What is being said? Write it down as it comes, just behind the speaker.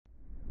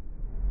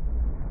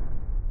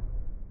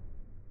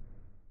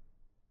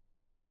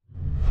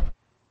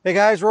Hey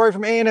guys, Rory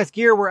from A&S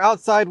Gear. We're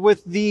outside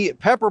with the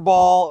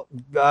PepperBall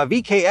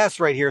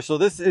VKS right here. So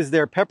this is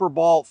their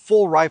PepperBall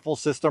full rifle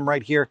system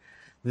right here.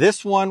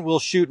 This one will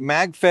shoot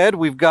mag fed.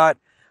 We've got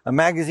a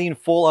magazine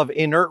full of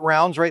inert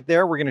rounds right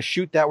there. We're going to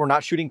shoot that. We're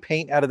not shooting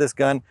paint out of this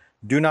gun.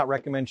 Do not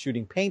recommend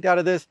shooting paint out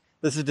of this.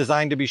 This is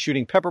designed to be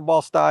shooting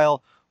PepperBall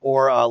style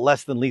or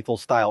less than lethal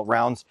style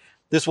rounds.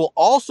 This will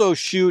also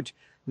shoot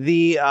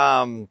the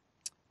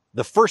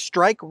first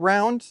strike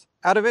rounds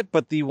out of it,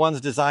 but the ones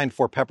designed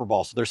for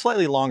PepperBall. So they're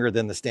slightly longer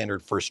than the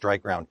standard first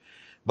strike round,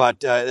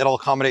 but it'll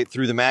accommodate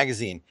through the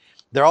magazine.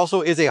 There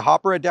also is a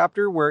hopper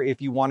adapter where if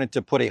you wanted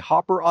to put a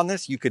hopper on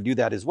this, you could do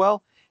that as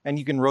well. And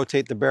you can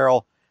rotate the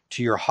barrel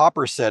to your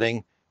hopper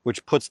setting,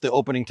 which puts the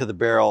opening to the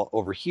barrel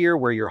over here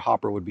where your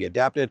hopper would be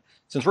adapted.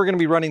 Since we're going to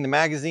be running the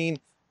magazine,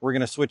 we're going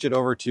to switch it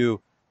over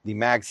to the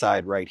mag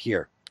side right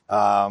here.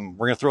 We're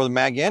going to throw the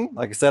mag in.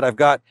 Like I said, I've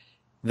got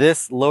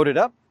this loaded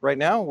up right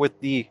now with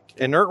the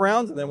inert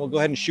rounds, and then we'll go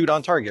ahead and shoot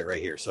on target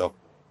right here. So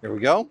here we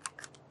go.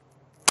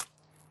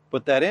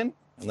 Put that in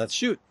and let's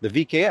shoot the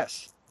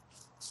VKS.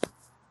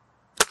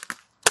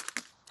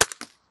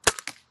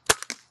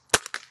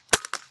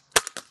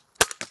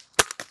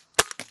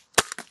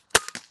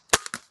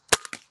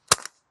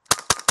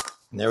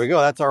 And there we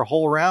go. That's our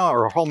whole round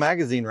or our whole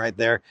magazine right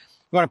there.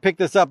 You want to pick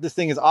this up. This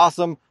thing is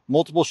awesome.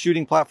 Multiple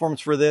shooting platforms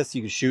for this.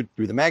 You can shoot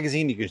through the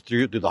magazine. You can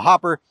shoot through the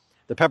hopper.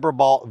 The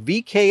PepperBall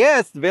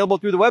VKS, available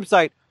through the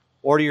website.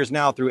 Order yours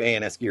now through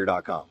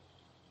ansgear.com.